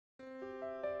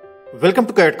Welcome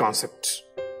to CAD Concepts.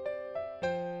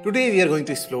 Today we are going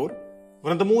to explore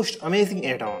one of the most amazing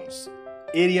add-ons,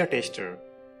 Area Tester.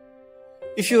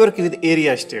 If you work with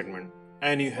area statement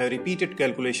and you have repeated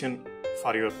calculation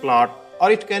for your plot,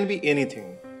 or it can be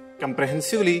anything,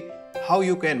 comprehensively how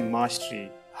you can mastery,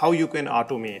 how you can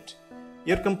automate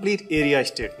your complete area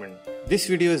statement. This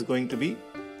video is going to be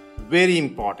very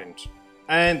important,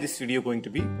 and this video is going to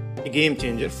be a game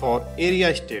changer for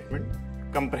area statement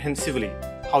comprehensively.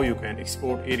 How you can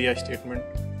export area statement,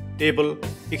 table,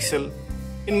 Excel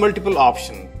in multiple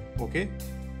options. Okay.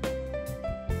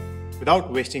 Without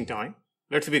wasting time,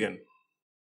 let's begin.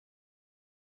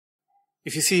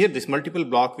 If you see here, this multiple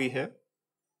block we have,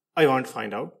 I want to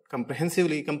find out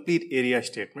comprehensively complete area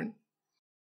statement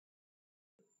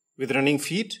with running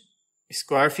feet,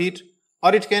 square feet,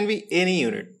 or it can be any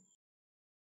unit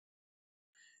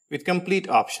with complete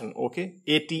option. Okay,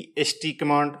 AT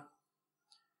command.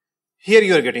 Here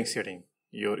you are getting setting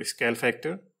your scale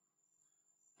factor,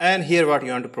 and here what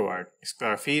you want to provide: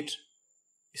 square feet,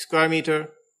 square meter,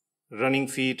 running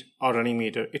feet or running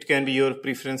meter. It can be your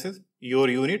preferences, your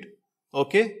unit.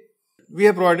 Okay, we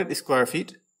have provided square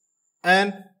feet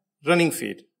and running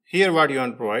feet. Here what you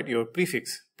want to provide: your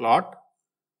prefix plot,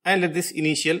 and let this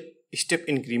initial step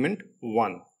increment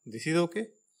 1. This is okay.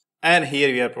 And here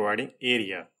we are providing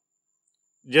area.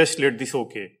 Just let this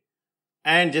okay.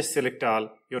 And just select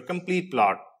all your complete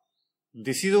plot.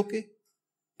 This is okay.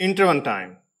 Enter one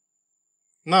time.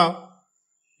 Now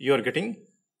you are getting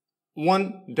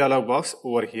one dialog box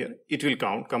over here. It will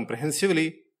count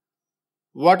comprehensively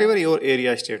whatever your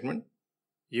area statement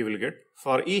you will get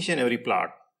for each and every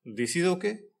plot. This is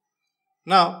okay.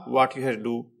 Now what you have to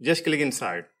do, just click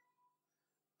inside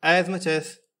as much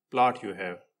as plot you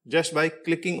have. Just by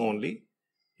clicking only,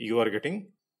 you are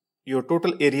getting your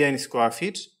total area in square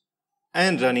feet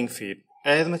and running feet,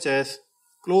 as much as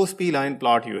close P line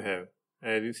plot you have,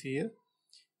 as you see here.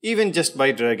 Even just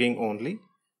by dragging only,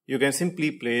 you can simply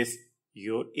place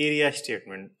your area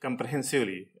statement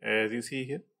comprehensively, as you see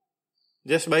here,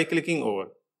 just by clicking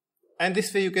over. And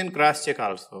this way you can cross check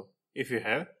also. If you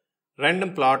have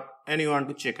random plot and you want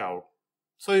to check out,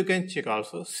 so you can check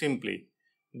also simply.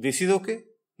 This is okay.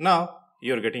 Now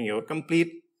you are getting your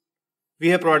complete. We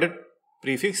have provided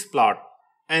prefix plot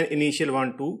and initial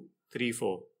 1, 2, 3,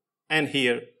 4, and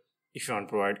here if you want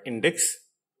to provide index,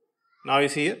 now you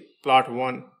see here plot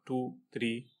 1, 2,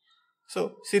 3.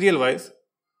 So serial wise,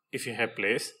 if you have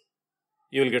place,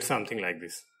 you will get something like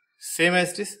this. Same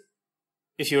as this,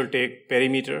 if you will take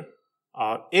perimeter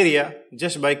or area,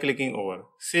 just by clicking over,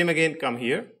 same again come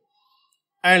here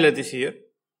and let this here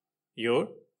your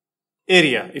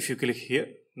area. If you click here,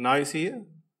 now you see here,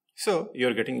 so you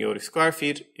are getting your square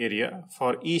feet area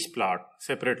for each plot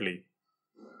separately.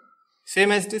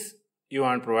 Same as this, you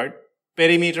want to provide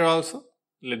perimeter also.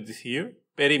 Let this here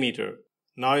perimeter.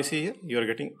 Now you see here you are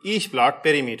getting each plot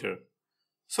perimeter.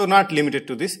 So not limited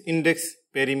to this index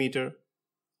perimeter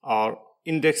or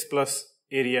index plus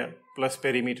area plus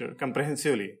perimeter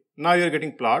comprehensively. Now you are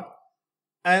getting plot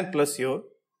and plus your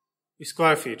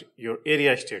square feet, your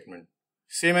area statement.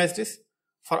 Same as this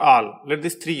for all. Let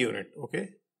this 3 unit.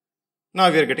 Okay.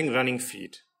 Now we are getting running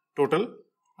feet. Total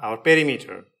our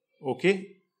perimeter.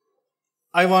 Okay.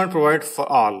 I want to provide for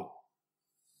all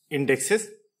indexes,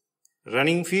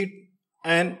 running feet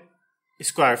and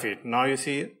square feet. Now you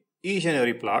see each and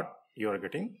every plot you are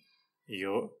getting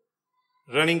your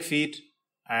running feet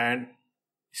and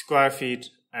square feet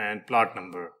and plot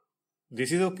number.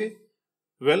 This is okay.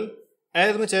 Well,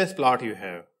 as much as plot you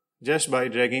have, just by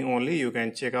dragging only you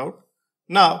can check out.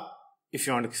 Now if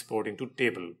you want to export into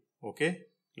table, okay,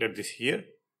 let this here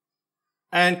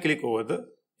and click over the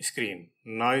screen.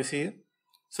 Now you see here.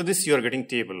 So this you are getting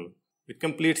table with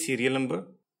complete serial number,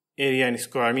 area in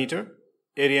square meter,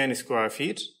 area in square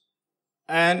feet,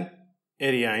 and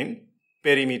area in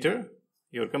perimeter,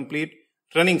 your complete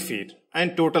running feet,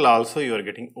 and total also you are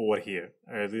getting over here,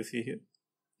 as you see here.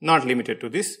 Not limited to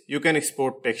this, you can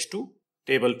export text to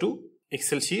table to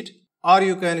Excel sheet, or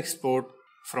you can export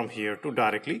from here to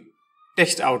directly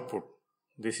text output.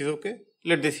 This is okay.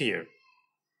 Let this here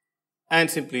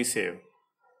and simply save,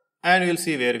 and we'll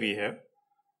see where we have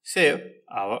save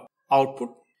our output.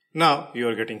 Now you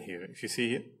are getting here. If you see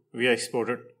here, we have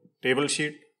exported table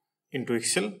sheet into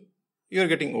Excel. You are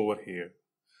getting over here.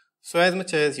 So as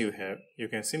much as you have, you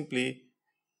can simply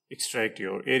extract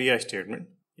your area statement,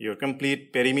 your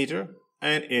complete perimeter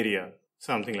and area,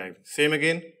 something like this. Same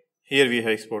again, here we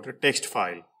have exported text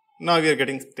file. Now we are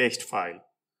getting text file.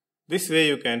 This way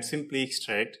you can simply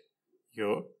extract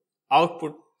your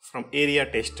output from area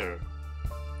tester.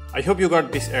 I hope you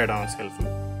got this add-ons helpful.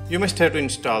 you must have to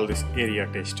install this area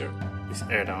tester, this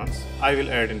add-ons. I will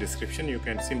add in description. You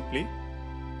can simply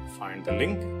find the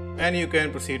link and you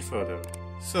can proceed further.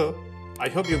 So I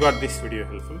hope you got this video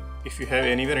helpful. If you have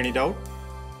anywhere any doubt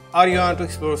or you want to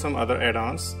explore some other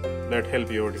add-ons that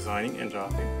help your designing and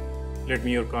drafting, let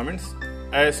me your comments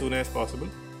as soon as possible.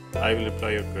 I will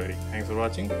reply your query. Thanks for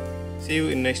watching. See you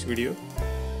in next video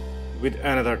with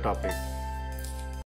another topic.